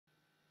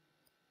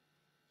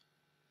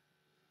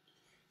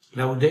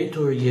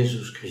Laudetur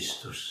Jesus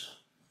Christus.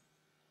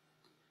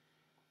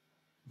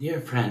 Dear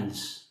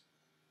friends,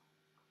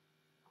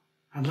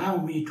 allow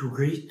me to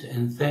greet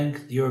and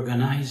thank the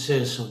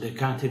organizers of the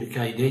Catholic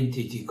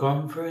Identity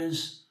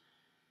Conference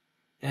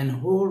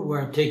and all who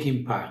are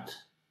taking part.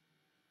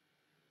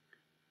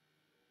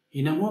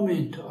 In a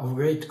moment of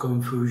great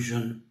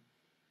confusion,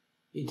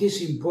 it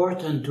is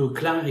important to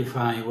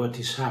clarify what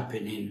is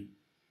happening,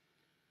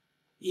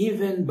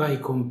 even by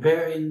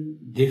comparing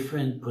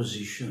different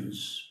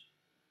positions.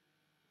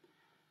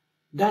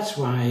 That's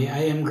why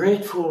I am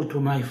grateful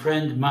to my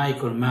friend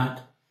Michael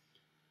Matt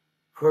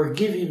for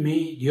giving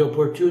me the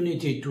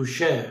opportunity to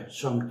share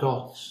some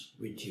thoughts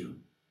with you.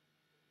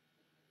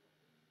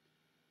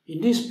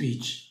 In this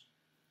speech,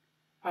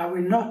 I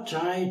will not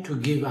try to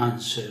give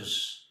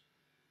answers,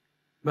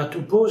 but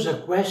to pose a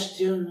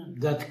question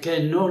that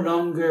can no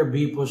longer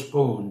be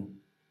postponed,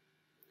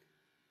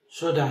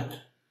 so that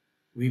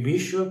we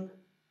bishop,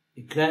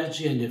 the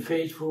clergy and the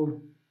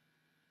faithful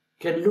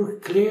can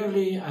look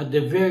clearly at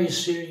the very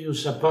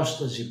serious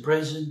apostasy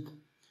present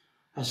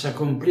as a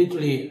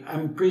completely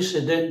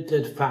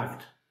unprecedented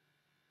fact,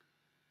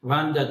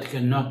 one that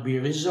cannot be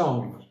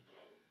resolved,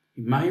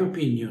 in my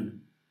opinion,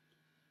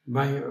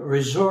 by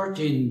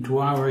resorting to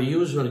our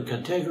usual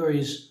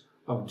categories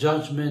of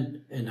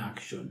judgment and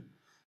action.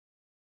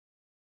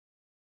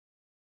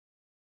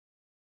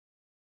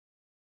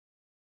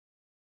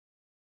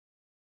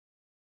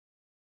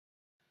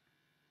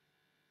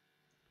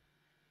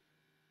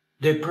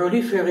 The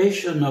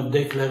proliferation of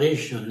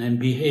declarations and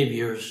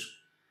behaviors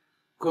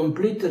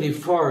completely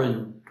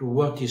foreign to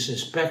what is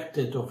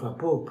expected of a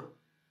pope,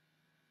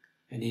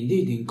 and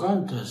indeed in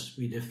contrast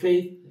with the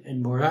faith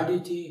and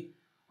morality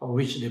of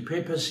which the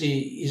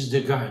papacy is the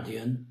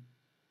guardian,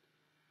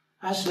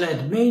 has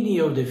led many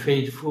of the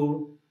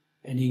faithful,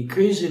 an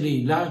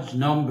increasingly large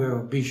number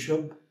of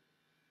bishops,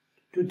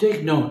 to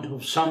take note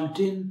of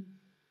something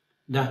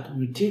that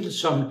until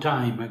some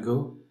time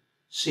ago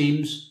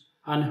seems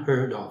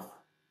unheard of.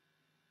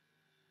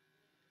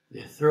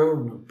 The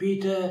throne of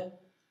Peter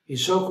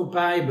is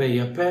occupied by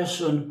a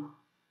person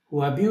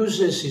who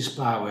abuses his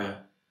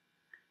power,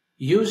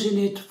 using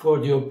it for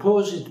the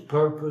opposite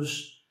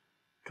purpose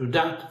to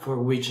that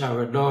for which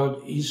our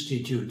Lord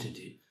instituted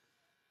it.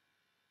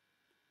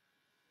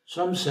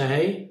 Some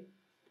say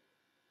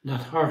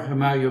that Jorge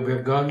Mario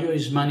Bergoglio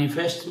is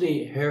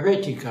manifestly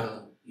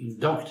heretical in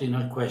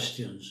doctrinal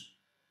questions.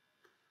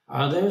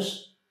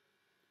 Others,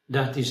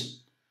 that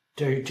is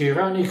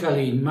tyrannical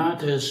in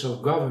matters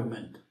of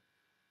government.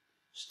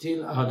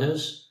 Still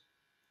others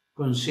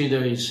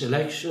consider his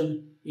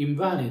election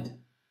invalid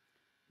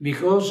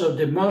because of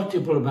the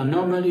multiple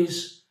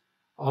anomalies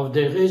of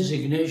the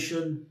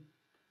resignation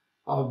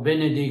of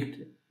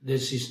Benedict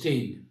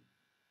XVI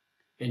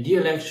and the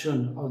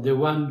election of the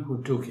one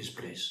who took his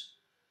place.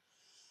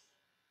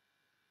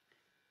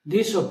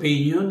 These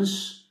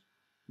opinions,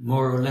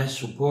 more or less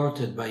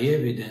supported by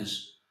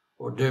evidence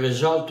or the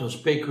result of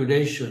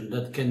speculation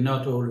that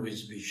cannot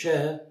always be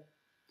shared,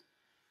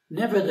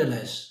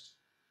 nevertheless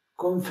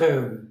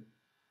confirm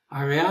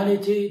a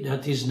reality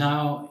that is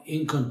now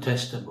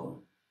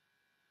incontestable.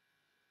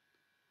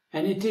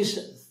 And it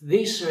is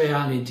this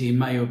reality, in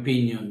my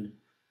opinion,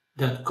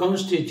 that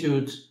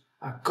constitutes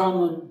a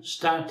common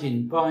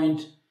starting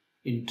point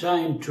in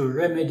trying to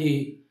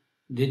remedy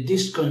the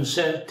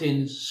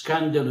disconcerting,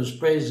 scandalous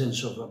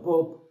presence of a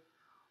pope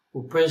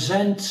who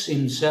presents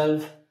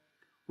himself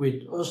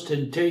with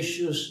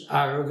ostentatious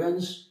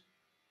arrogance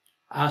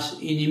as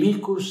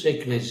inimicus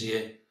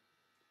ecclesiae,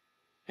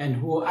 and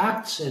who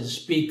acts and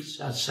speaks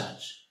as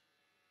such.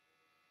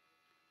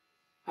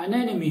 An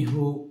enemy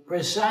who,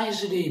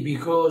 precisely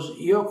because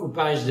he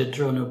occupies the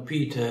throne of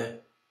Peter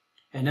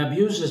and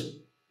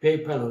abuses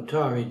papal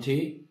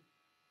authority,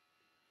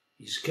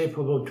 is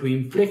capable to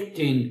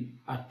inflicting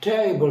a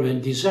terrible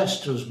and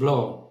disastrous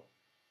blow,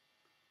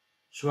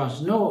 so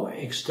as no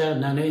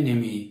external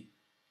enemy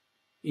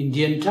in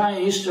the entire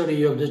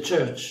history of the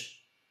Church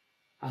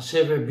has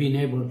ever been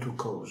able to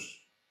cause.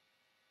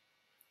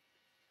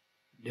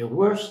 The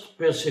worst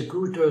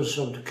persecutors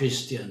of the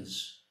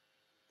Christians,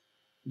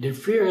 the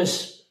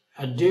fiercest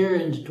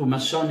adherent to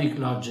Masonic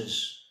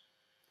lodges,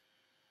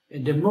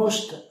 and the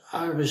most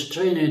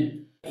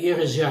unrestrained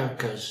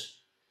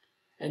heresiarchs,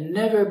 and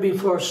never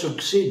before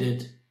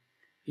succeeded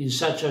in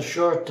such a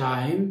short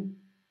time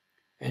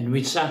and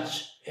with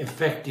such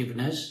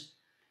effectiveness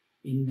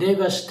in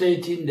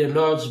devastating the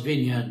Lord's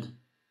vineyard,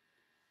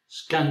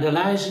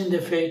 scandalizing the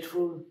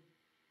faithful,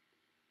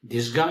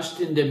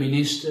 disgusting the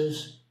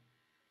ministers,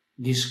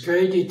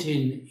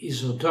 discrediting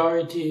his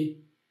authority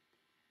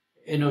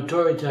and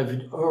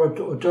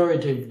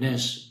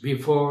authoritativeness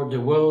before the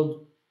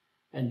world,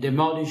 and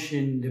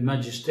demolishing the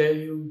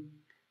magisterium,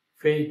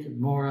 faith,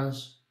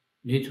 morals,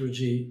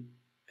 liturgy,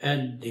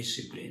 and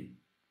discipline.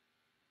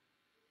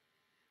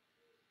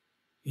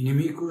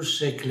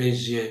 Inimicus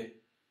ecclesiae,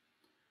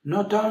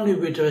 not only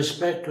with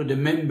respect to the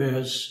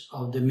members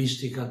of the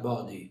mystical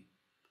body,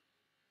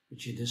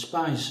 which he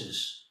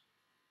despises,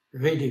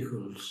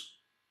 ridicules,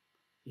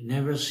 He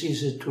never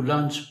ceases to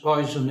launch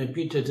poison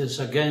epithets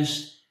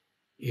against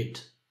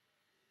it,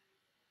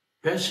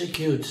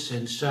 persecutes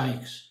and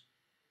strikes,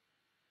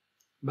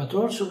 but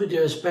also with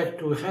respect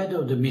to the head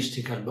of the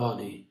mystical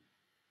body,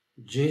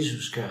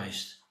 Jesus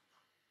Christ,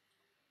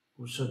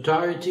 whose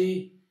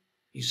authority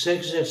is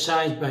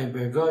exercised by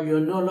Bergoglio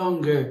no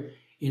longer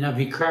in a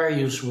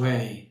vicarious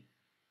way,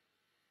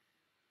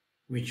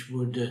 which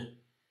would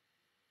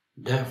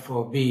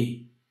therefore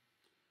be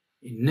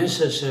in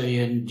necessary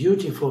and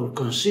dutiful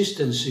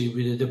consistency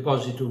with the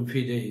Depositum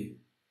Fidei,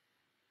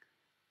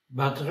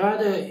 but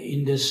rather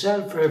in the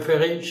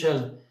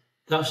self-referential,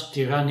 thus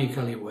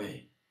tyrannical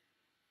way.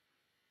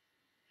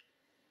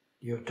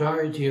 The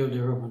authority of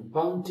the Roman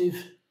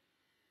Pontiff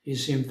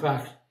is in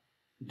fact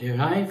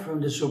derived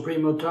from the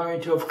supreme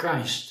authority of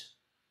Christ,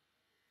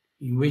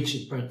 in which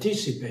it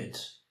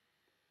participates,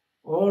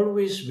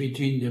 always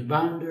within the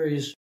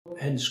boundaries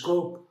and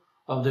scope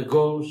of the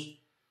goals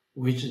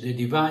which the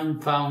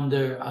Divine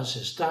Founder has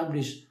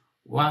established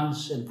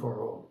once and for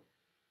all,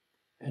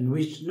 and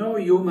which no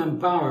human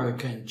power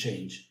can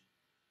change.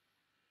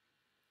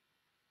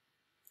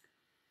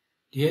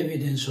 The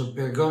evidence of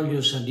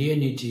Bergoglio's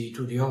alienity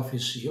to the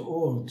office he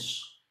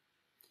holds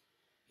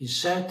is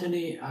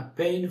certainly a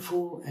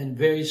painful and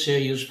very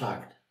serious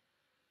fact.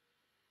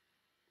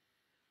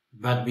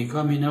 But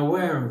becoming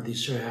aware of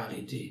this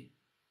reality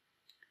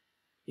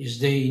is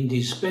the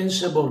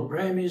indispensable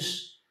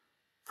premise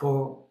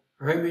for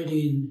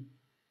remedying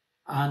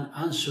an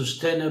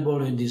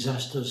unsustainable and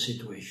disastrous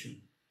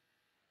situation.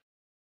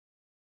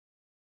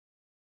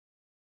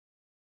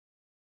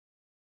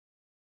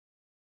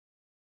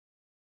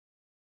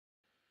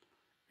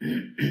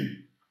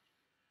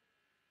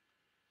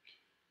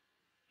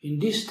 In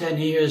these 10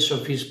 years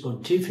of his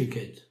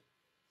pontificate,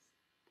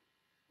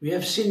 we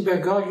have seen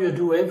Bergoglio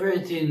do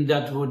everything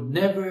that would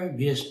never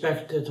be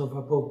expected of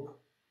a pope,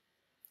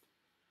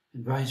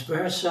 and vice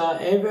versa,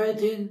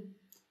 everything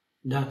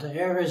that a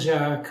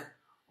heresiarch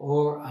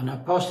or an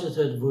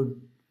apostate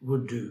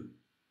would do.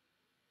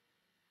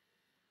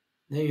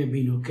 There have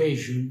been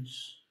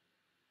occasions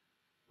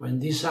when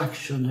this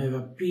action have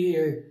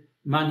appeared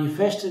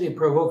manifestly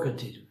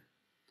provocative,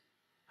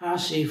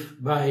 as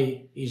if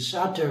by his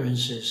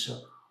utterances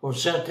or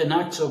certain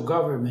acts of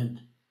government,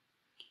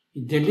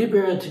 he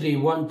deliberately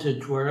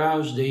wanted to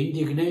arouse the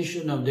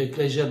indignation of the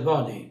ecclesial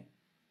body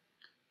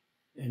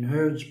and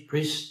urge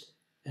priests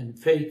and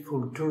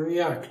faithful to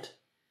react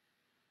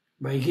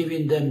by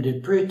giving them the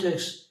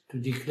pretext to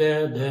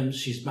declare them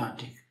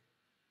schismatic.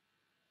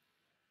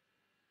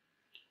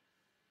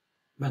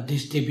 But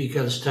this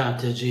typical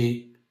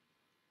strategy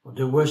of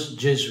the worst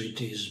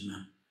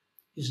Jesuitism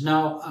is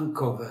now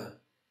uncovered,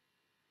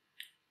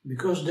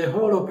 because the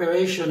whole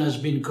operation has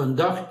been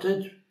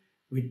conducted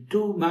with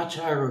too much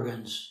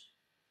arrogance,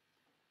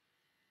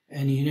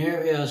 and in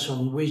areas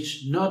on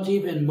which not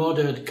even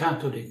moderate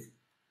Catholics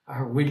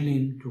are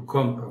willing to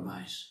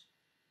compromise.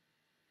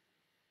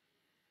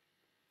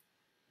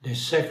 The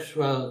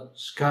sexual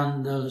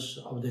scandals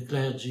of the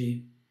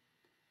clergy,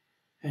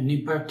 and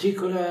in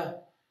particular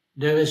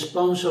the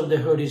response of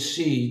the Holy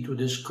See to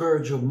the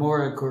scourge of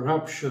moral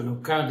corruption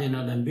of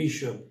cardinal and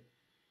bishop,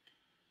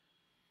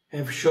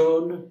 have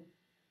shown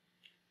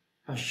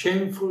a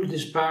shameful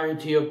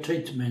disparity of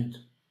treatment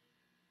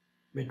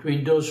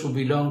between those who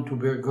belong to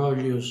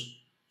Bergoglio's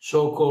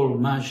so-called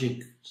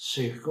magic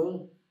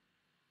circle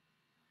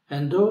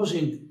and those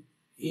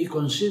he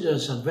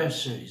considers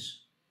adversaries.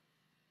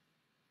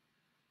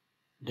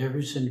 The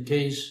recent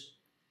case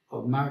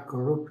of Marco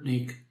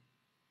Rupnik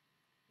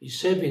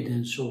is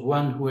evidence of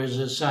one who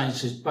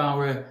exercises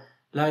power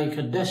like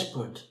a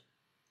despot,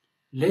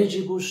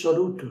 legibus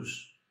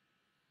solutus,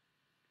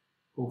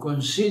 who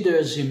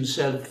considers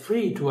himself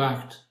free to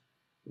act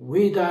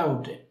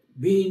without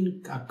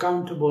being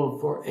accountable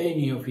for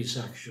any of his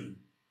actions.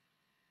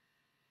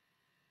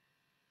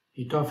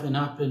 It often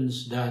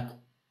happens that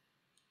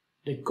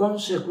the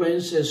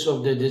consequences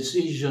of the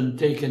decision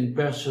taken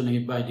personally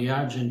by the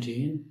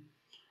Argentine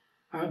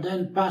are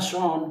then passed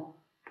on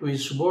to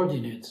his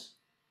subordinates,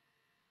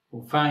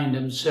 who find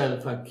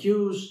themselves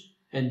accused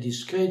and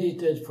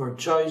discredited for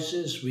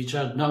choices which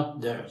are not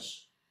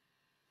theirs.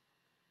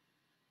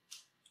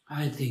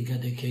 I think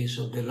of the case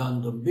of the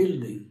London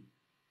building,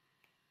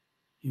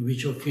 in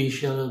which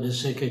officials of the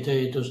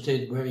Secretariat of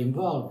State were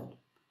involved,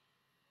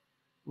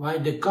 while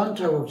the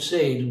contract of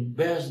sale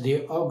bears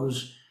the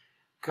August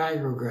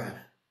chirograph.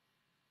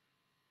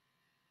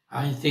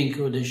 I think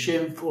of the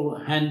shameful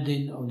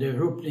handling of the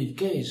Rupnik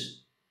case,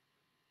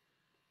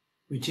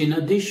 which in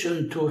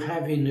addition to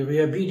having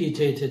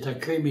rehabilitated a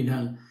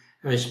criminal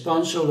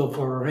responsible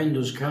for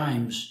horrendous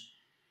crimes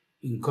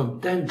in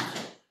contempt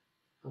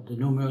of the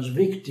numerous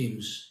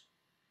victims,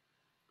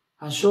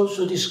 has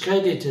also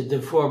discredited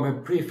the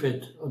former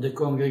prefect of the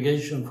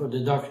Congregation for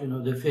the Doctrine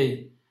of the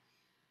Faith,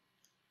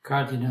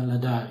 Cardinal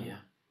Adaria.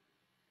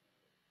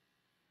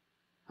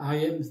 I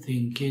am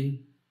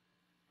thinking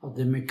of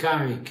the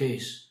Mecari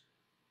case,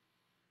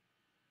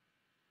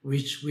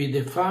 which with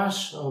the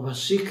farce of a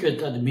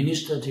secret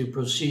administrative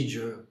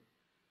procedure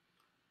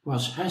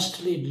was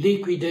hastily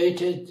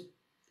liquidated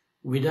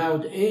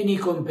without any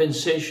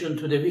compensation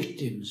to the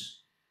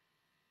victims,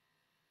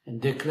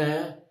 and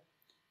declared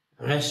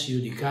res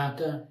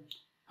judicata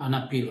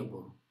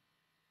unappealable.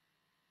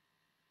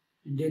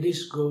 And the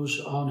list goes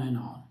on and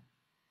on.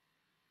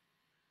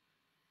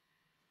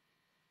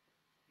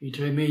 It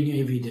remains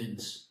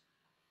evident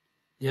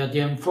that the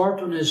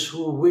unfortunates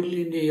who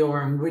willingly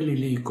or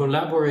unwillingly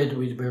collaborate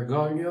with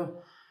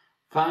Bergoglio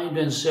find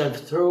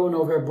themselves thrown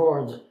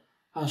overboard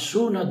as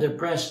soon as the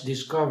press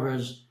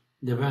discovers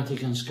the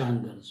Vatican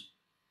scandals.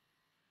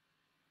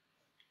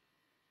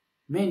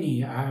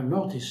 Many are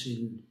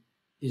noticing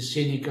this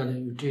cynical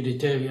and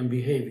utilitarian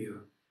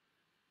behavior,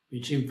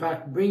 which in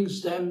fact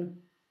brings them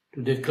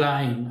to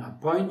decline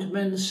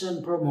appointments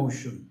and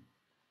promotion,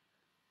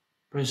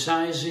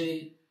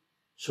 precisely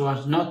so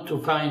as not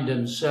to find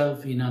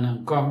themselves in an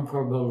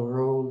uncomfortable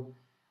role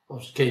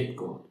of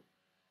scapegoat.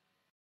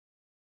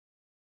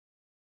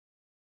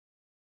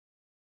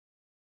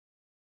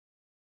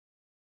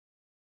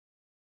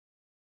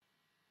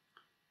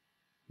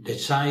 The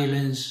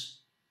silence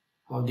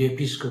of the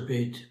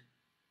episcopate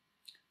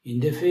in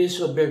the face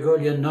of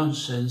Bergoglian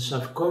nonsense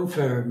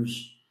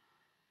confirms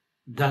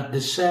that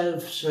the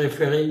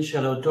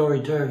self-referential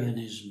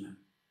authoritarianism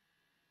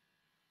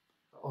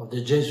of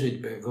the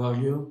Jesuit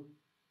Bergoglio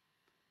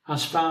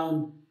has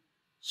found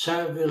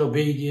servile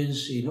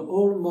obedience in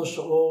almost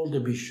all the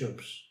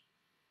bishops,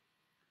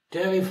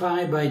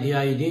 terrified by the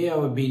idea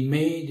of being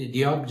made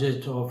the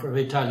object of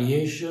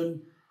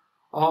retaliation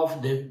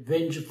of the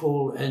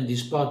vengeful and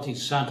despotic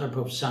satrap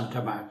of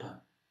Santa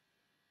Marta.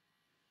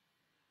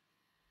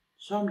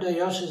 Some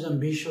diocesan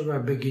bishops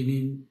are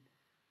beginning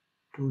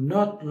to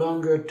not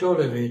longer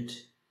tolerate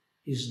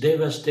his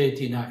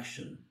devastating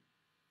action,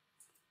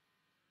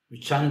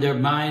 which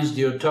undermines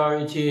the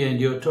authority and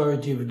the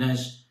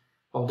authoritativeness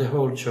of the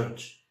whole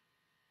Church.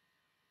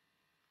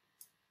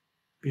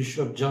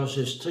 Bishop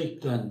Joseph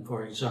Strickland,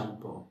 for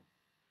example,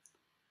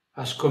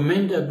 has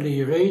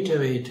commendably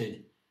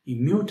reiterated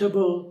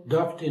immutable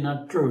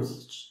doctrinal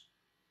truths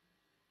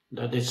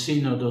that the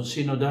Synod of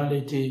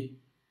Synodality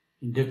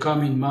in the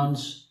coming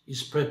months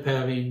is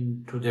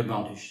preparing to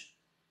demolish.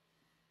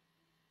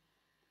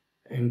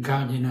 And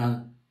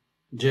Cardinal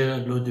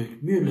Gerhard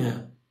Ludwig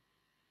Müller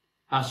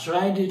has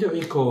rightly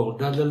recalled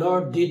that the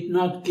Lord did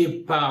not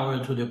give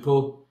power to the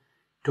Pope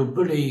to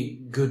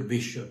bully good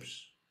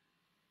bishops.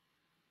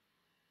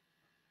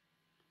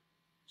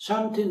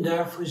 Something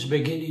therefore is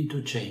beginning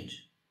to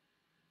change.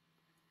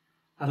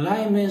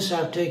 Alignments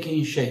are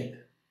taking shape,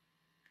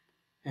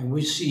 and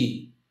we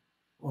see,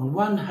 on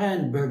one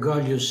hand,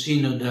 Bergoglio's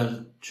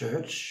synodal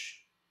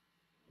church,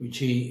 which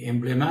he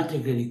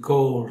emblematically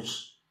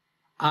calls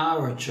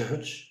our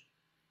church,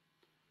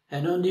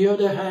 and on the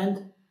other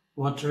hand,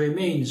 what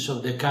remains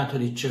of the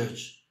Catholic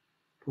Church,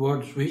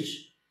 towards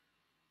which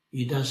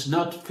he does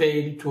not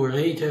fail to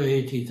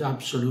reiterate its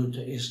absolute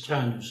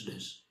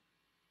extraneousness.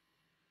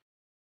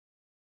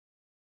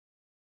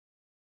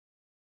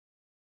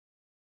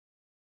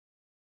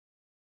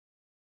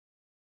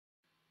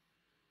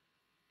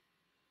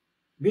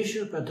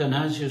 Bishop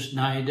Athanasius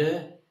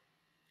Schneider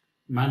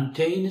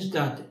maintains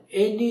that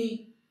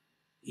any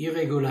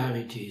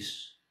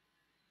irregularities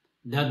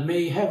that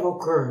may have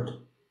occurred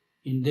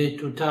in the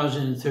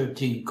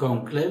 2013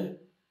 conclave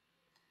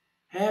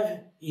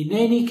have in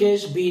any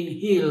case been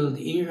healed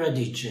in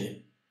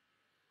radice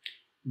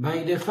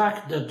by the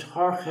fact that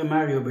Jorge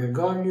Mario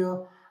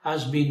Bergoglio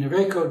has been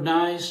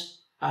recognized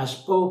as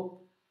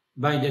Pope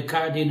by the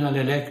cardinal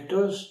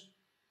electors,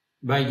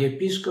 by the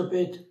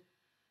episcopate,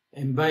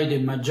 and by the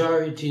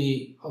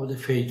majority of the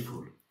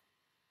faithful.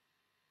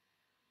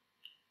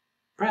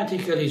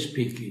 Practically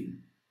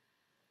speaking,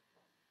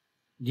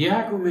 the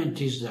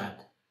argument is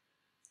that,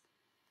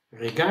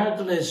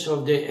 regardless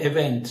of the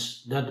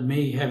events that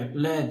may have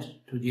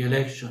led to the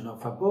election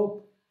of a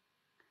pope,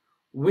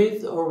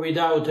 with or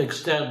without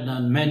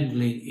external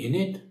meddling in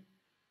it,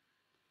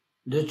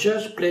 the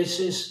Church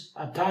places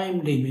a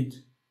time limit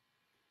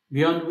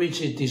beyond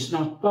which it is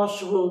not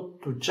possible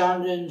to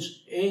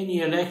challenge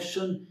any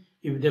election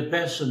if the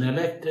person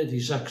elected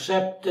is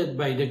accepted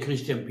by the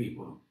Christian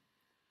people.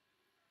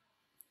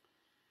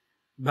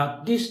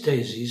 But this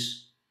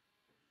thesis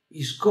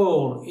is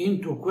called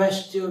into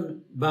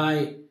question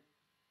by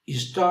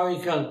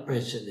historical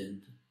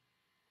precedent.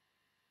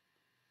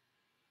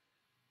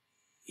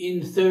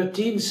 In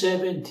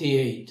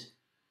 1378,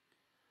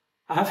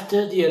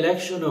 after the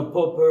election of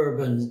Pope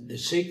Urban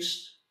VI,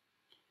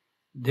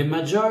 the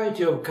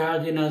majority of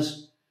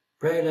cardinals,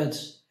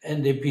 prelates,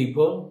 and the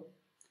people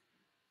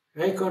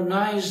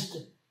recognized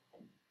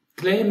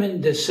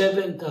Clement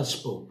VII as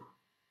Pope,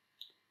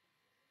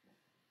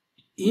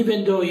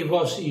 even though he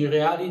was in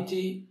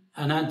reality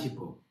an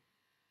anti-pope.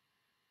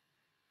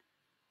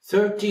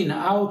 13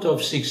 out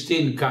of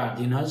 16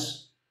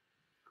 cardinals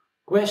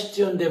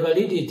questioned the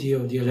validity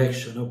of the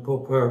election of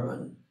Pope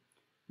Urban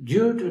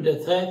due to the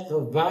threat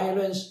of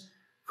violence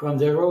from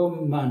the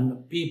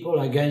Roman people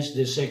against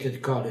the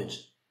Sacred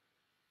College,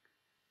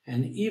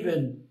 and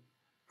even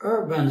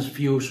Urban's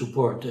few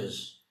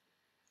supporters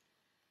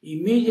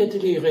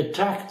immediately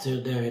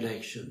retracted their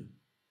election,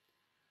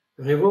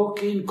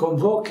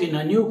 convoking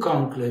a new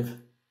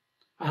conclave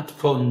at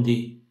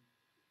Fondi,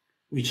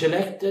 which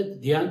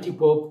elected the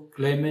anti-pope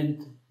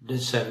Clement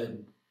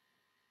VII.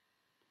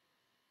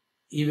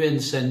 Even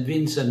St.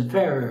 Vincent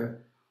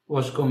Ferrer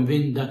was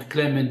convinced that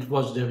Clement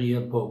was the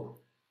real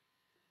pope,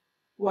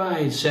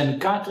 while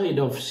St. Catherine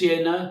of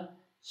Siena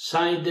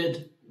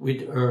sided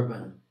with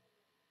Urban.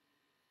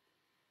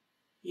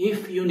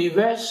 If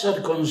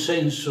universal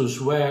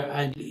consensus were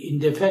an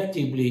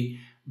indefectibly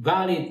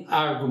valid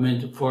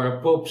argument for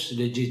a pope's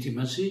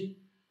legitimacy,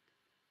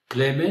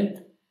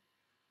 Clement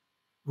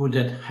would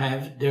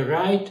have the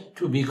right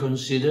to be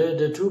considered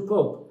the true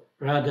pope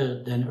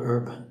rather than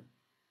Urban.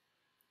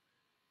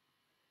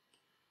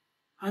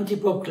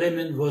 Anti-Pope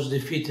Clement was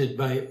defeated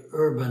by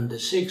Urban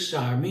VI's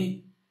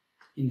army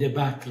in the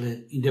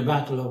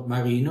Battle of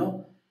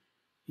Marino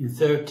in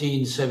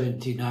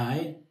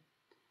 1379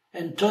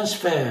 and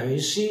transferred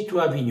his see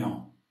to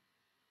Avignon,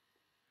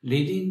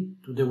 leading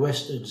to the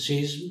Western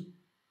Schism,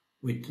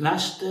 which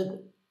lasted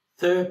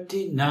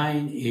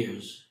 39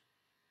 years.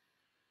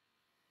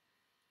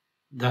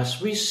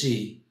 Thus we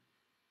see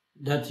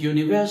that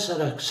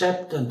universal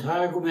acceptance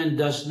argument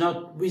does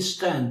not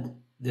withstand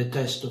the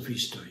test of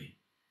history.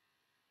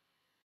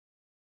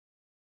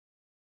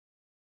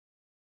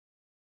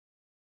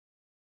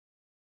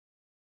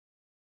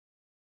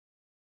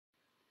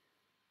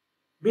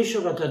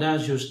 Bishop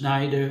Athanasius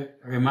Schneider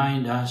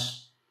reminds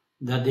us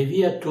that the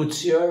via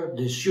tutior,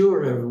 the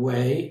surer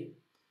way,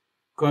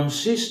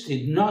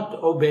 consisted not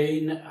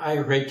obeying a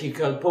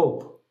heretical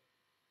pope,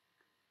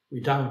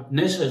 without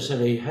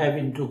necessarily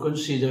having to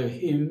consider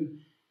him,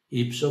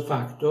 ipso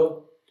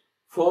facto,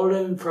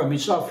 fallen from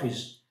his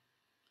office,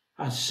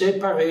 as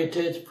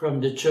separated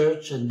from the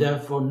Church and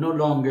therefore no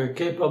longer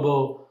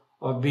capable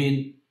of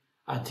being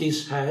at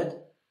his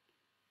head,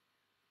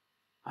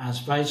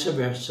 as vice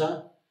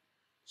versa,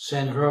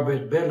 St.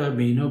 Robert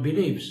Bellarmino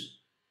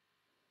believes.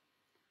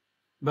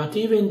 But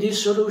even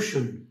this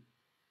solution,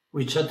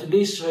 which at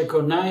least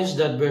recognizes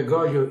that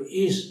Bergoglio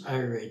is a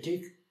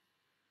heretic,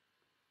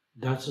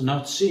 does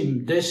not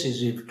seem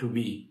decisive to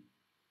me,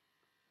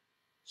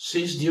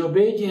 since the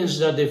obedience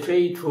that the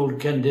faithful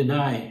can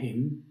deny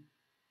him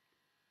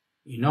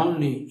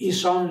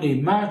is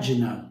only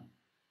marginal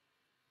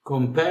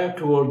compared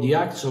to all the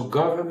acts of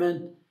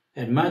government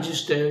and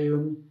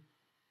magisterium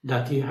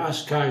that he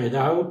has carried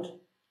out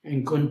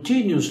and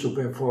continues to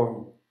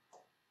perform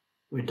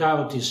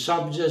without his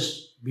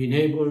subjects being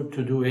able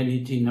to do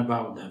anything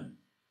about them.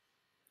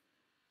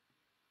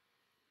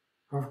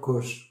 Of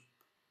course,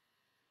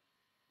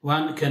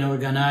 one can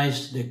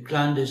organize the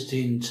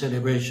clandestine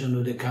celebration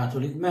of the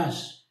Catholic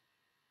Mass.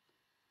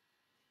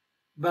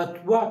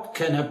 But what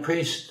can a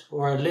priest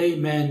or a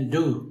layman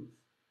do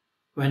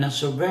when a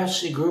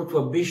subversive group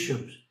of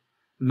bishops,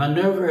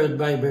 maneuvered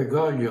by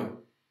Bergoglio,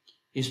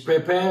 is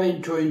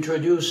preparing to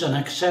introduce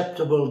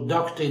unacceptable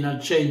doctrinal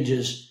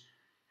changes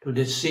to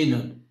the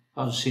Synod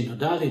on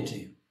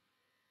synodality?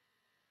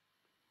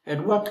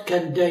 And what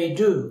can they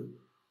do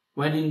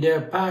when in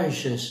their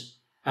parishes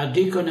a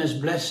deaconess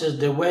blesses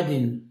the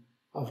wedding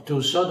of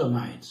two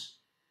sodomites?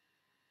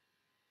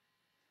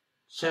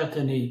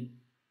 Certainly,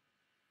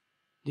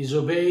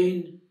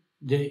 disobeying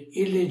the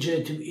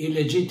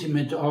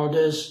illegitimate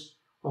orders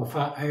of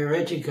a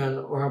heretical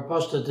or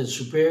apostate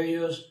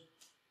superiors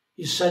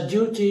is a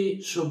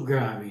duty sub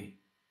gravi,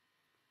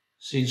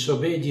 since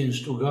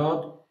obedience to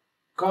God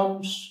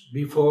comes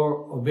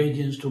before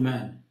obedience to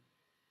man,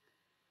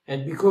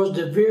 and because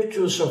the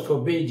virtues of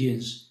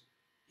obedience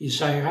is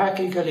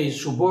hierarchically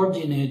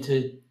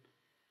subordinated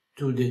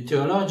to the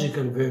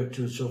theological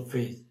virtues of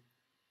faith.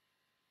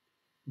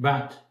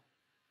 But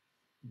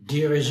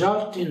the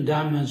resulting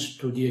damage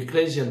to the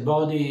ecclesial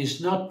body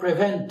is not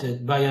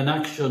prevented by an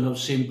action of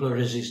simple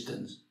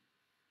resistance.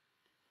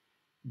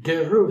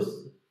 The root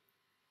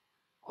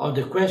of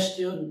the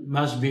question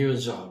must be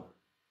resolved.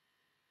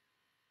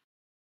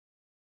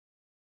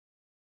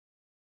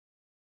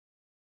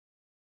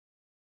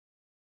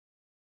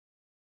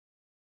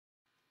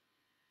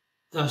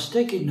 Thus,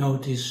 taking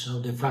notice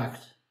of the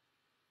fact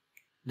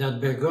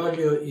that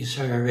Bergoglio is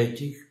a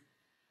heretic,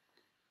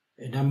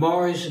 and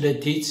Amoris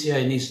Laetitia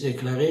in his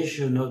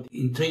declaration of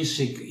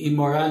intrinsic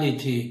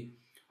immorality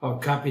or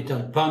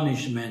capital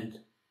punishment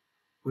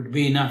would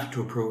be enough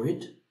to prove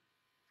it,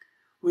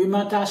 we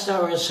must ask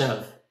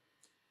ourselves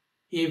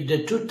if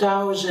the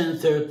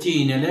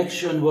 2013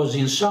 election was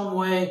in some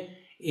way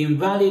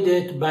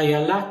invalidated by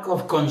a lack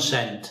of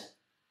consent.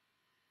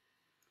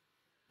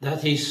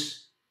 That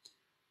is,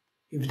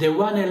 if the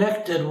one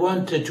elected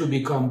wanted to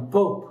become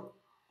Pope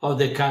of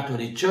the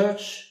Catholic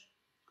Church,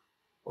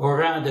 or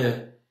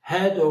rather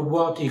head of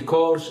what he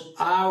calls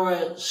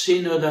our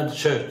synodal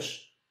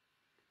church,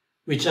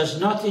 which has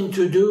nothing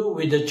to do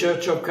with the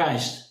Church of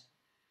Christ,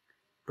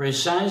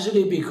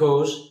 precisely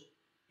because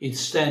it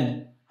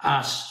stands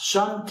as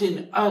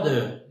something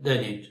other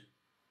than it.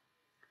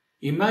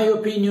 In my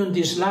opinion,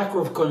 this lack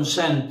of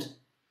consent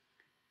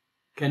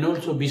can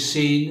also be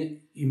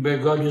seen in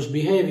Bergoglio's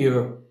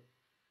behavior,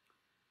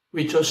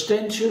 which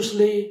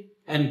ostentatiously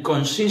and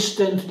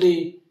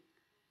consistently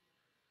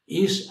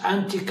is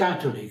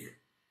anti-Catholic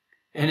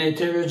and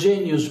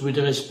heterogeneous with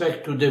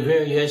respect to the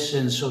very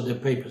essence of the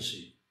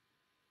papacy.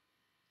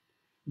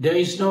 There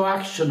is no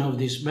action of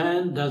this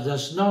man that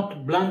does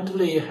not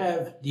bluntly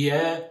have the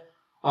air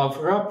of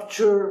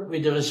rupture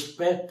with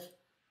respect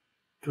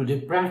to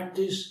the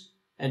practice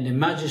and the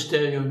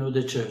magisterium of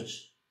the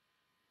Church.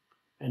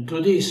 And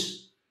to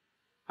this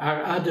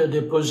are added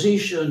the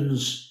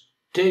positions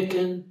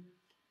taken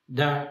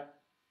that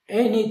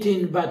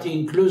anything but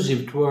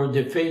inclusive toward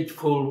the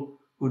faithful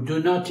who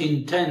do not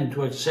intend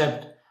to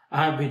accept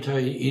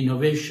arbitrary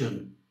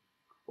innovation,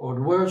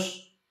 or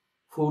worse,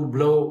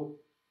 full-blown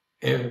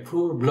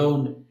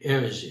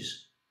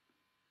heresies.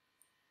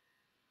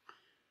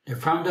 The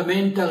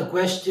fundamental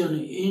question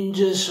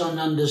hinges on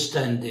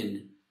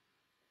understanding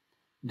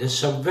the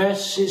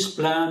subversive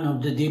plan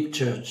of the deep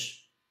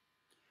church,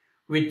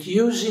 with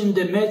using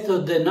the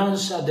method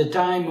denounced at the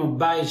time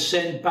by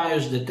St.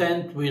 Pius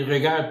X with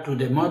regard to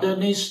the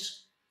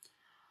modernists,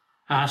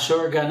 has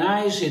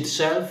organized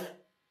itself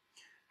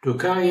to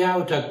carry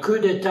out a coup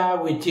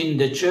d'etat within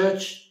the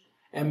church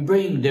and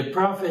bring the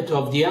prophet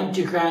of the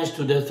Antichrist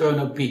to the throne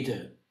of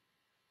Peter.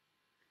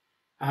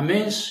 A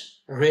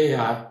mens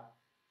rea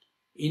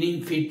in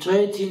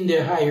infiltrating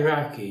the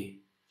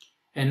hierarchy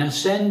and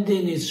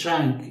ascending its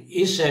rank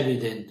is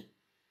evident,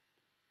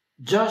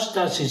 just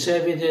as is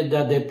evident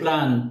that the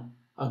plan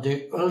of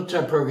the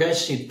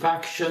ultra-progressive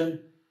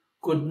faction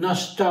could not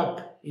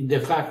stop in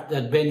the fact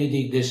that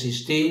Benedict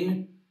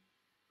XVI,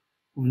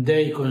 whom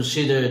they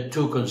considered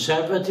too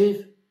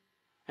conservative,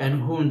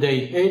 and whom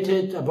they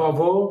hated above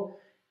all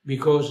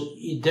because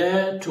he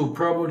dared to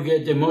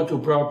promulgate the motu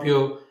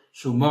proprio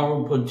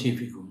Summorum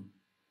Pontificum.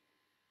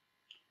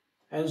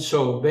 And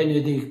so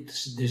Benedict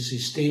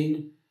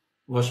XVI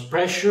was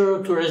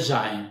pressured to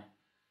resign,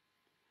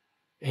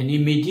 and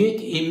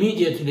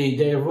immediately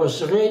there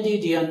was ready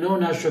the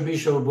unknown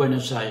Archbishop of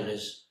Buenos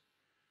Aires.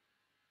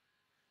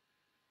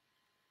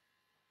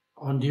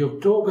 On the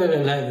October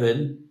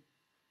 11,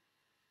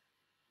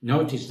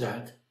 notice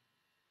that,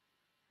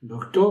 on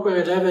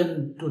October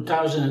 11,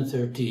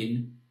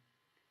 2013,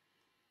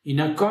 in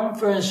a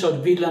conference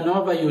at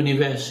Villanova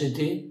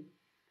University,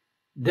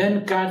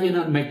 then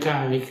Cardinal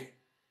McCarrick,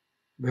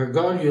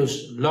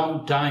 Bergoglio's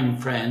longtime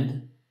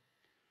friend,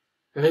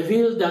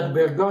 revealed that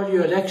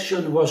Bergoglio's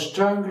election was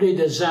strongly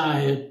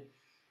desired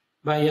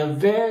by a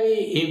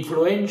very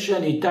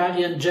influential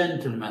Italian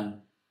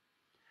gentleman,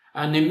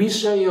 an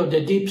emissary of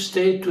the deep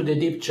state to the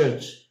deep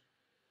church.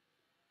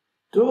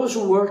 Those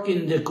who work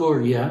in the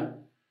Curia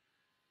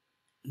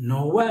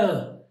know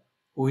well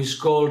who is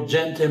called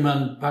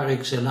gentleman par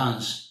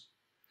excellence,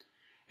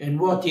 and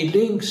what his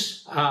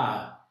links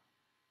are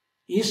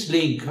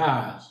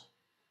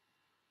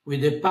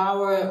with the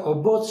power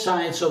of both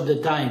sides of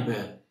the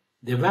Tiber,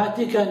 the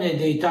Vatican and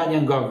the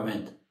Italian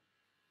government.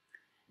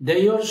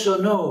 They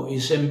also know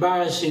his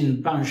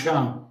embarrassing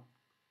penchant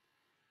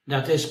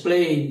that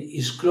explains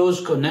his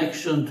close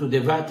connection to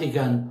the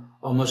Vatican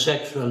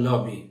homosexual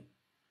lobby.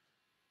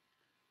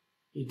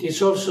 It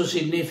is also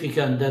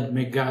significant that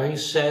McGarry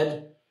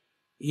said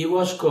he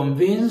was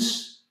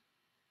convinced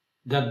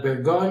that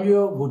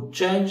Bergoglio would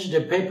change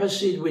the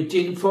papacy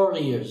within 4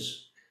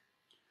 years,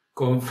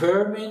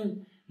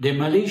 confirming the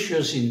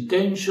malicious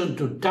intention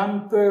to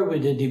tamper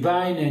with the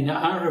divine and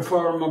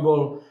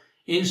unreformable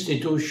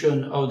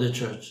institution of the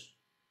Church.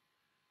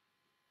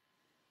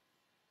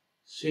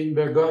 St.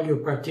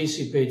 Bergoglio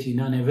participated in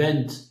an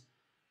event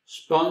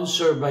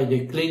sponsored by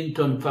the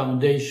Clinton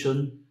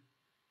Foundation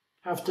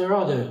after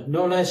other,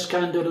 no less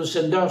scandalous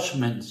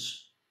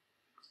endorsements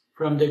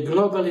from the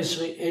globalist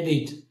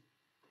elite,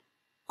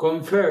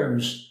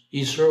 confirms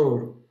his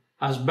role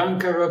as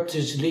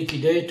bankruptcy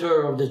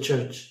liquidator of the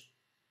Church,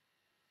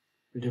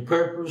 with the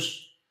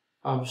purpose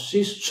of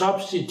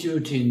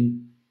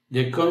substituting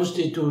the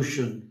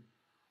constitution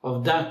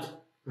of that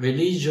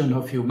religion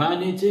of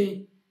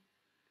humanity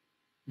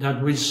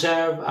that will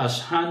serve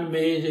as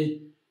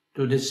handmaid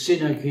to the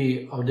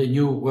synarchy of the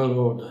New World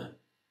Order.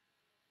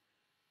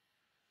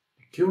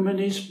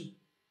 Ecumenism,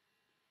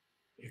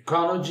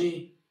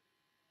 ecology,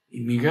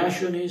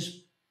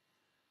 immigrationism,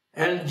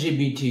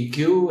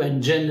 LGBTQ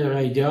and gender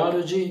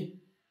ideology,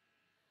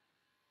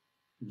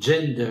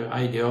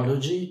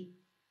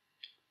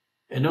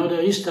 and other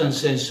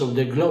instances of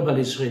the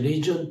globalist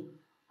religion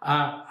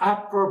are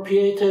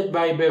appropriated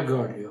by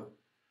Bergoglio,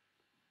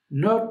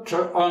 not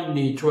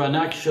only through an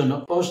action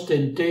of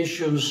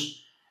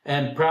ostentatious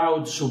and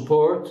proud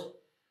support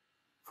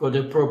for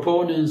the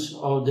proponents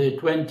of the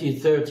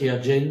 2030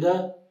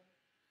 agenda,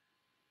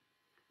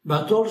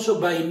 but also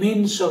by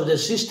means of the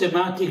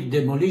systematic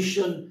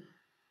demolition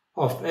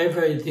of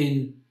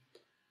everything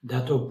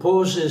that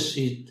opposes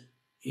it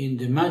in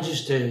the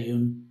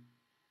magisterium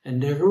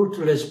and the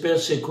ruthless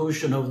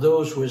persecution of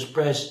those who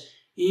express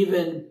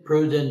even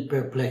prudent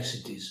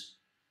perplexities.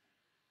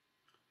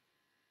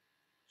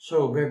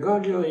 So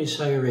Bergoglio is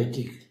a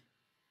heretic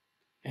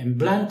and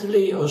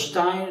bluntly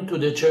hostile to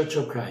the Church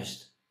of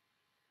Christ.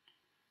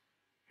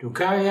 To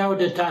carry out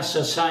the tasks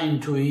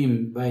assigned to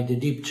him by the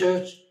Deep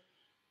Church,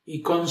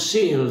 he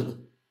concealed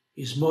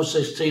his most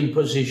extreme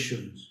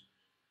positions,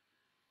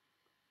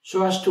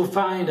 so as to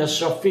find a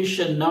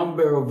sufficient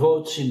number of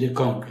votes in the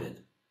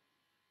conclave.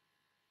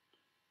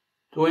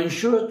 To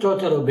ensure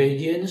total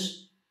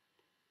obedience,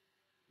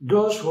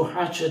 those who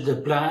hatched the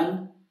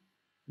plan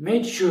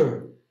made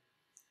sure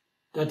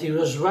that he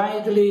was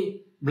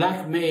widely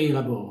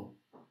blackmailable,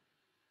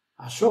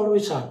 as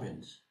always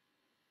happens.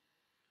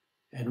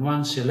 And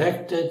once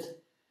elected,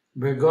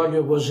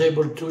 Bergoglio was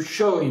able to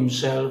show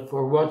himself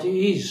for what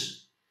he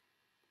is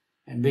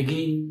and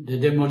begin the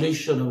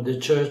demolition of the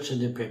Church and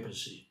the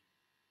papacy.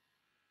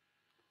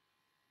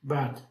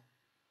 But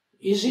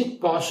is it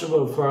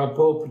possible for a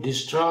pope to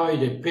destroy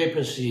the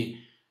papacy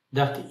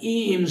that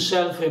he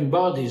himself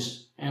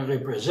embodies and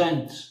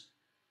represents?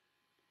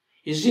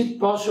 Is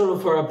it possible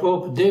for a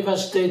pope to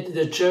devastate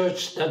the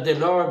Church that the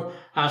Lord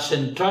has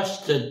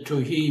entrusted to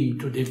him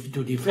to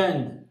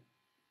defend?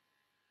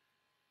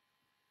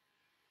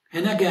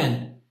 And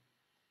again,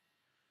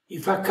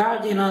 if a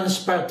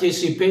cardinal's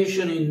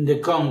participation in the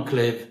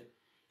conclave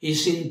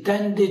is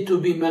intended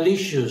to be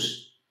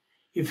malicious,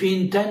 if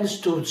he intends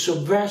to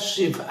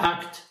subversive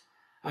act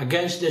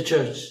against the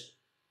Church,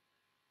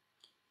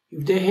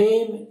 if the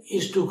aim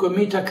is to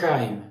commit a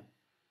crime,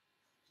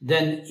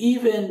 then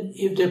even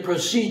if the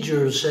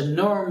procedures and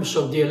norms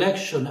of the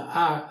election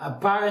are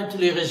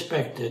apparently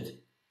respected,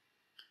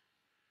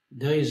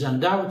 there is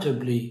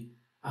undoubtedly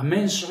a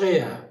mens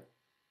rea,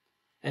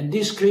 and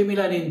this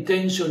criminal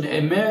intention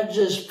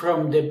emerges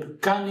from the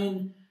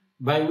cunning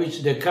by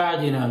which the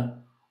cardinal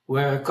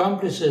were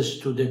accomplices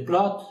to the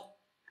plot,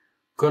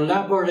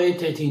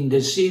 collaborated in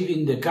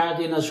deceiving the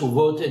cardinals who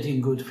voted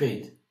in good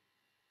faith.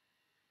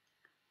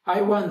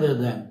 I wonder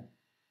then,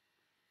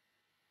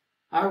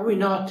 are we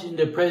not in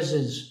the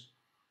presence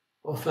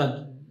of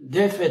a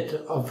defect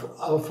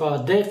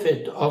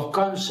of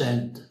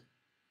consent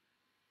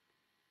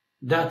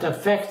that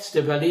affects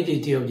the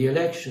validity of the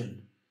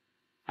election?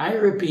 I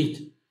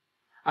repeat,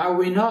 are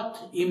we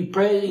not in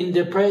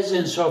the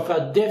presence of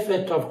a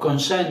defect of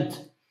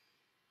consent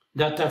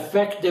that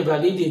affects the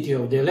validity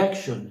of the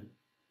election?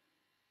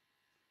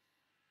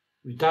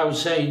 Without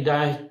saying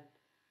that,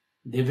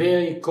 the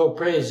very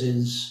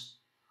co-presence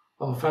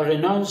of a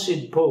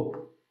renounced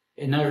pope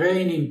and a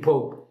reigning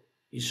pope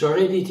is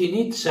already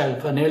in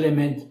itself an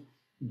element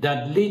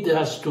that leads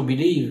us to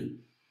believe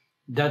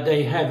that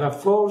they have a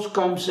false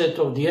concept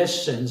of the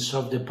essence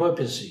of the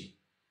papacy,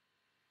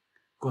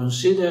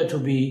 considered to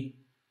be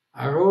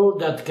a role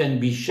that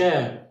can be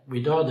shared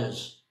with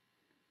others.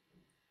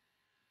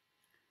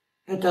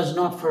 Let us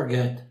not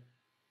forget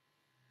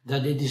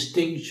that the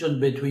distinction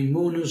between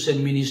munus and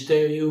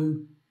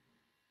ministerium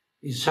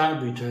is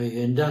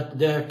arbitrary, and that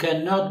there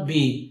cannot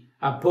be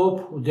a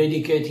pope who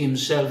dedicates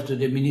himself to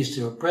the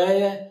ministry of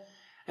prayer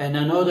and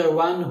another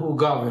one who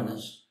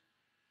governs.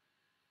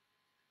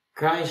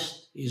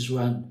 Christ is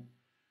one,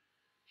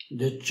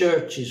 the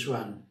Church is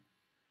one,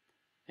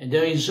 and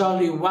there is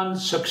only one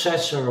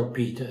successor of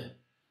Peter.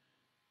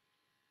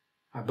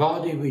 A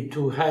body with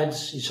two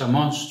heads is a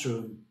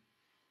monstrum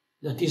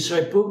that is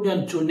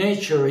repugnant to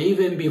nature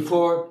even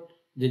before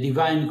the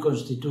divine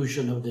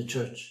constitution of the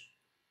Church.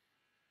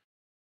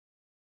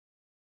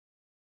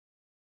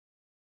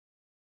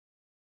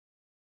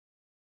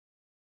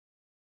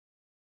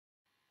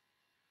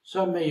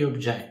 Some may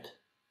object,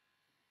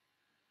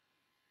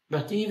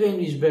 but even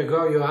if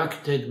Bergoglio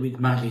acted with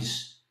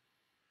malice,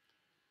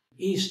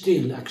 he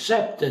still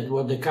accepted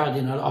what the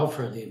cardinal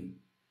offered him,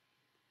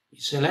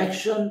 his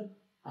election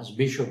as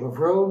Bishop of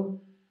Rome,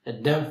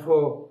 and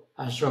therefore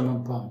as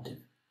Roman Pontiff.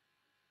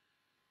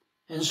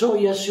 And so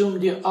he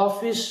assumed the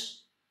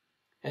office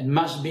and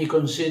must be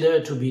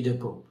considered to be the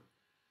Pope.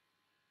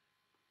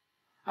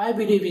 I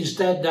believe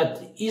instead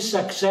that his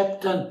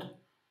acceptance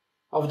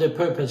of the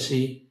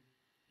papacy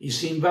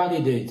is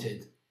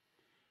invalidated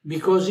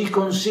because he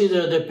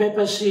considered the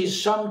papacy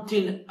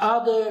something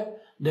other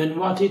than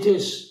what it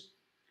is.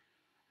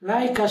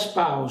 Like a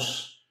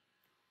spouse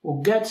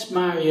who gets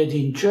married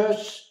in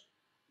church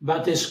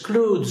but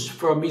excludes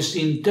from his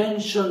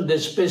intention the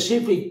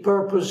specific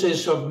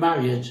purposes of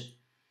marriage,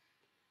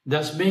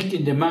 thus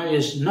making the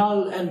marriage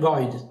null and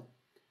void,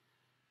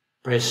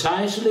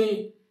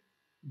 precisely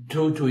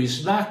due to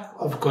his lack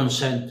of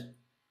consent.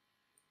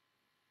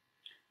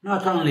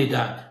 Not only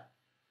that,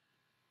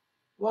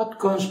 what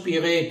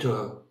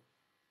conspirator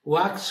who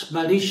acts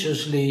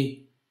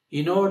maliciously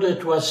in order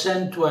to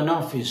ascend to an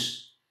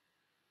office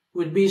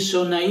would be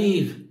so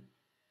naive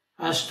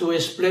as to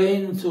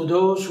explain to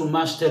those who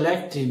must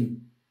elect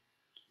him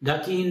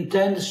that he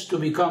intends to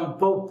become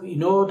Pope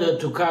in order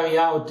to carry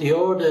out the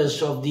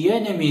orders of the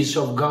enemies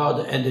of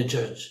God and the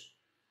Church?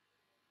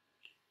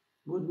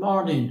 Good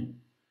morning.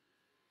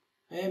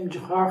 I am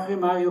Jorge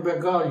Mario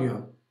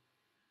Bergoglio.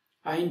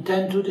 I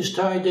intend to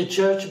destroy the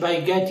Church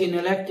by getting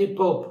elected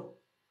Pope.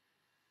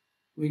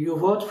 Will you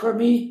vote for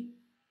me?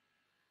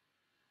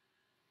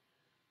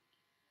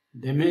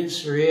 The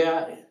mens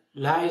rea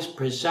lies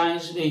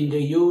precisely in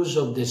the use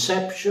of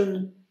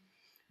deception,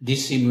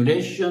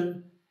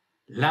 dissimulation,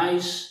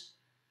 lies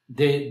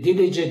the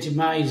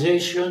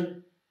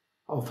delegitimization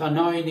of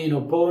annoying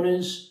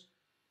opponents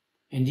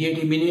and the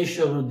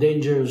elimination of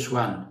dangerous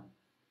ones.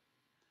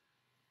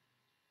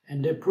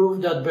 And the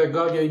proof that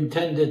Bergoglio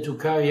intended to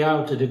carry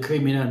out the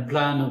criminal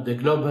plan of the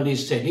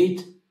globalist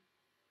elite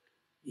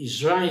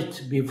is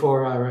right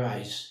before our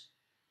eyes.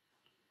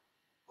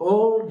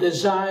 All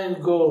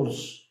desired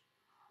goals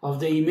of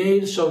the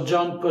emails of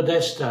John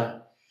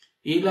Podesta,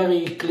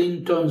 Hillary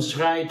Clinton's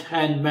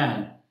right-hand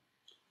man,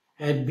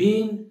 had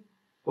been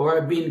or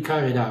are being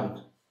carried out.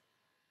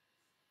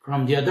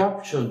 From the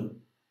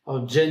adoption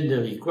of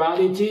gender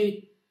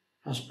equality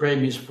as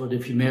premise for the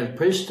female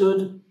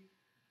priesthood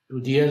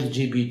to the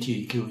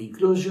LGBTQ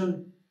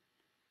inclusion,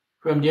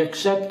 from the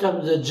acceptance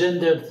of the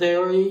gender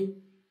theory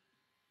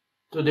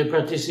to the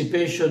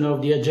participation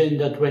of the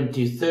Agenda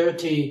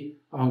 2030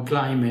 on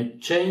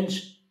climate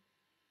change,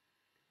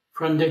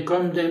 from the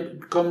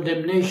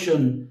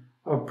condemnation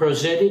of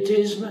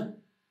proselytism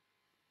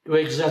to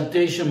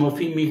exaltation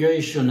of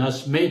immigration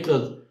as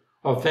method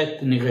of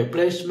ethnic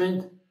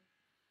replacement,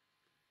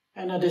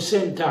 and at the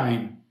same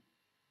time,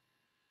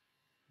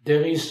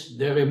 there is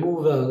the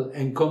removal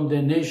and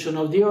condemnation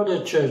of the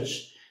other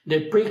church,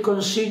 the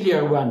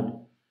pre-conciliar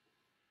one,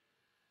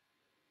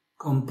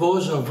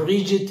 composed of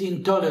rigid,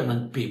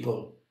 intolerant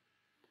people,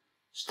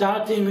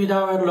 starting with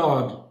our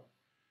Lord,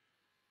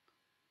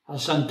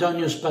 as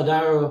Antonio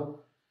Spadaro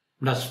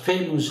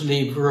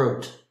blasphemously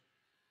wrote,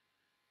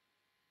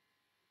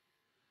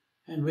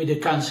 and with the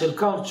cancel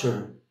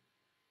culture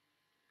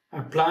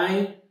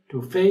applied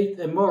to faith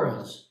and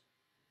morals.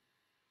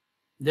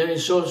 There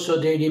is also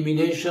the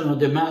elimination of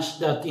the mass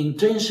that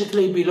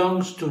intrinsically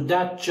belongs to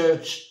that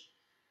church,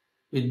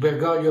 which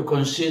Bergoglio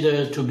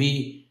considered to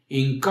be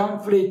in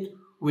conflict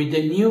with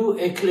the new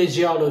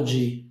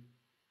ecclesiology,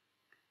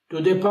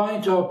 to the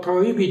point of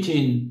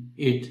prohibiting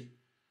it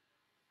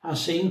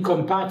as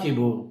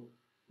incompatible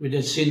with the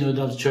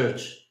synodal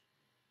church.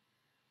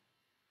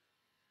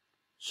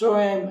 So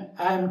I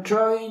am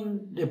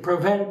throwing the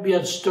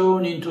proverbial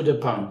stone into the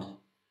pond.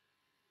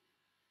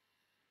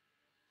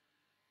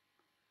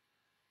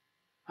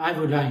 I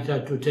would like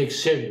that to take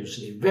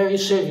seriously, very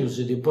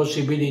seriously, the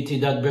possibility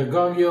that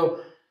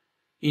Bergoglio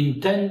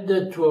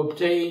intended to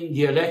obtain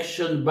the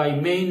election by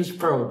means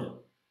fraud,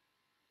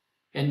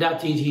 and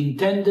that he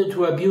intended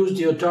to abuse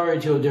the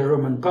authority of the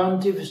Roman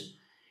pontiffs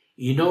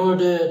in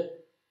order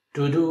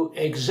to do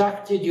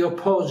exactly the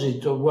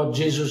opposite of what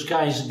Jesus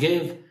Christ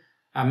gave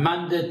a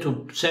mandate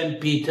to St.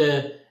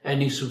 Peter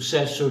and his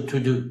successor to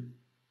do.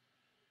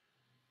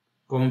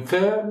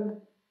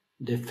 Confirm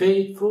the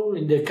faithful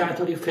in the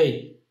Catholic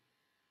faith,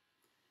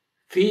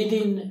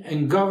 feeding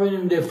and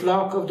governing the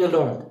flock of the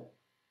Lord,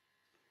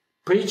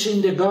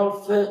 preaching the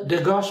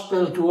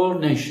gospel to all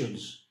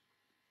nations.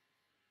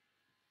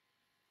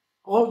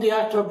 All the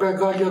act of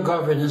Bergoglio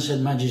governance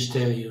and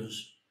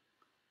magisteriums,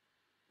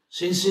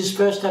 since his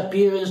first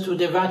appearance to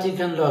the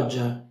Vatican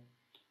Loggia,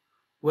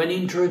 when he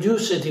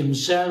introduced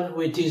himself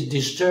with his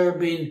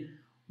disturbing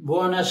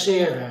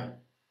Buonasera,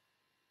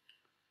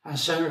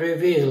 as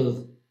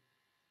unrevealed,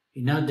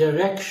 in a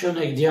direction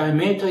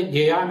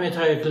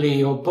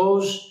diametrically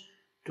opposed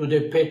to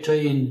the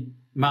Petrine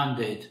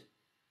mandate.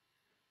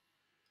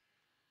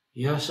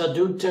 He has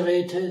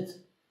adulterated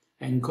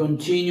and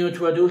continued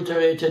to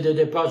adulterate the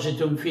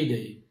Depositum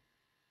Fidei.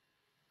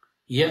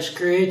 He has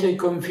created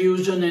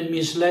confusion and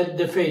misled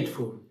the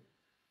faithful.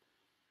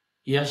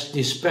 He has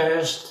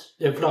dispersed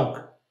the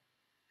flock.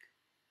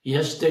 He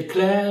has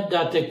declared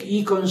that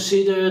he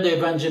considered the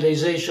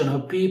evangelization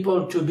of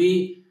people to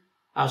be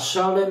a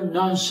solemn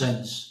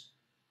nonsense.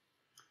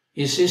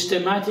 He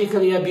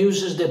systematically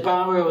abuses the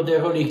power of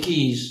the holy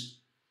keys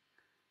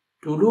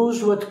to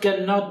loose what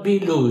cannot be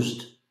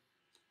loosed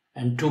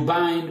and to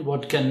bind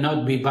what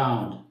cannot be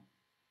bound.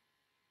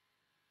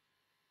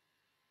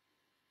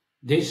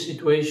 This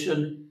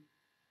situation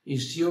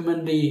is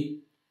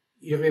humanly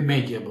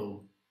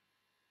irremediable,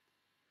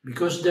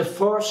 because the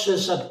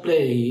forces at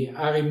play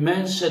are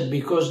immense and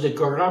because the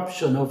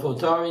corruption of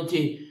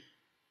authority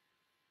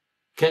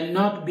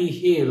cannot be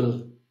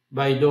healed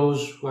by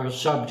those who are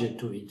subject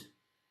to it.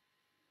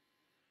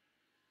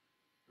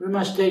 We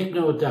must take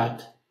note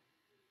that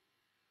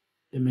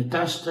the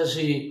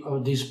metastasis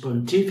of this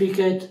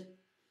pontificate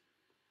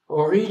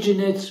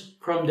originates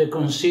from the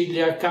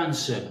Conciliar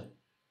Council,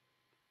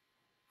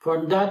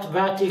 from that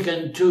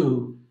Vatican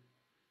II,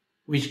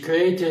 which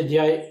created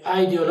the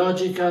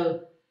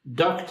ideological,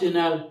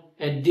 doctrinal,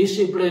 and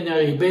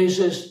disciplinary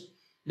basis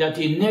that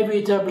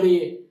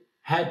inevitably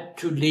had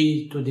to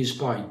lead to this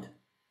point.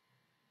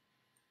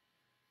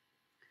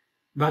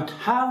 But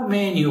how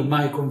many of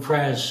my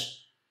confreres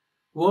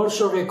who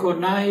also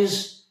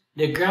recognize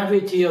the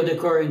gravity of the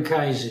current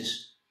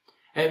crisis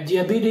have the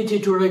ability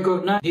to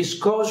recognize this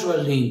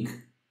causal link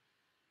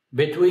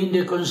between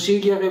the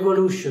conciliar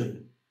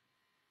revolution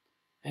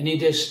and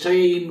its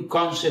extreme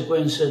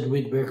consequences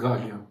with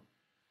Bergoglio?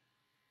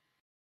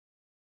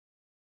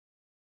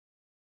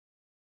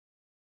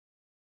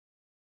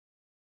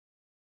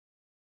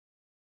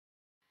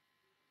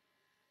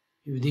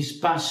 If this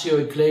Passio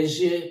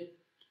Ecclesiae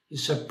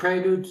is a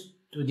prelude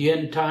to the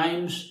end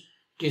times.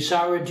 It is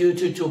our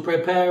duty to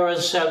prepare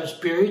ourselves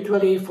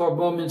spiritually for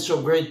moments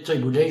of great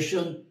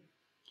tribulation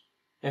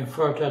and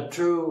for a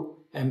true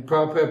and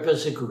proper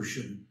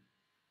persecution.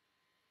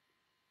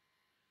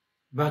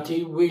 But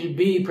it will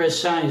be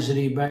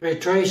precisely by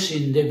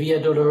retracing the Via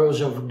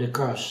Dolorosa of the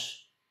cross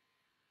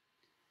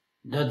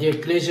that the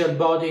ecclesial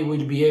body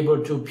will be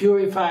able to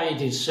purify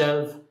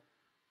itself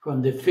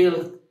from the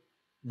filth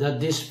that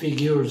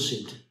disfigures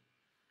it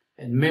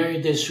and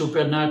merit the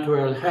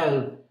supernatural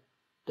help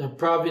that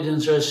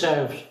Providence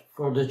reserves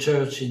for the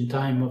Church in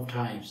time of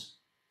times.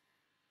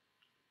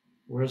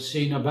 Where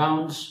sin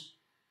abounds,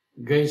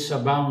 grace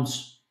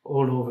abounds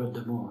all over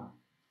the more.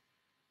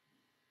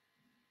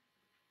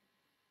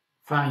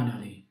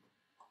 Finally,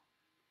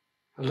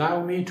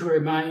 allow me to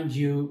remind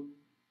you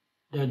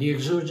that the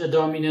Exsurge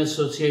Domini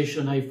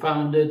Association I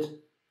founded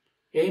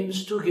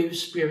aims to give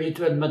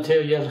spiritual and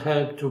material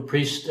help to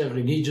priests and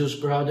religious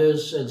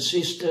brothers and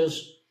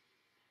sisters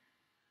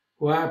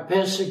who are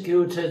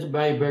persecuted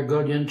by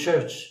Bergoglian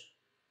Church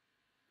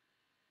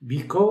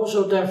because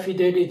of their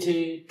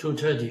fidelity to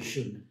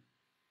tradition.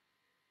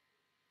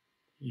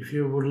 If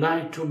you would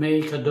like to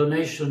make a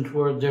donation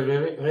toward the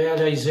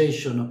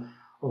realization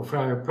of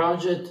our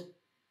project,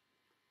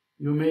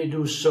 you may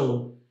do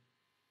so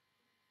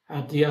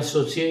at the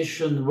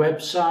association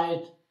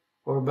website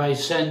or by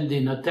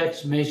sending a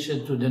text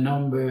message to the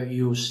number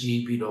you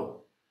see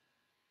below.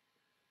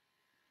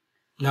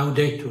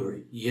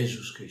 Laudetur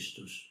Jesus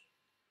Christus.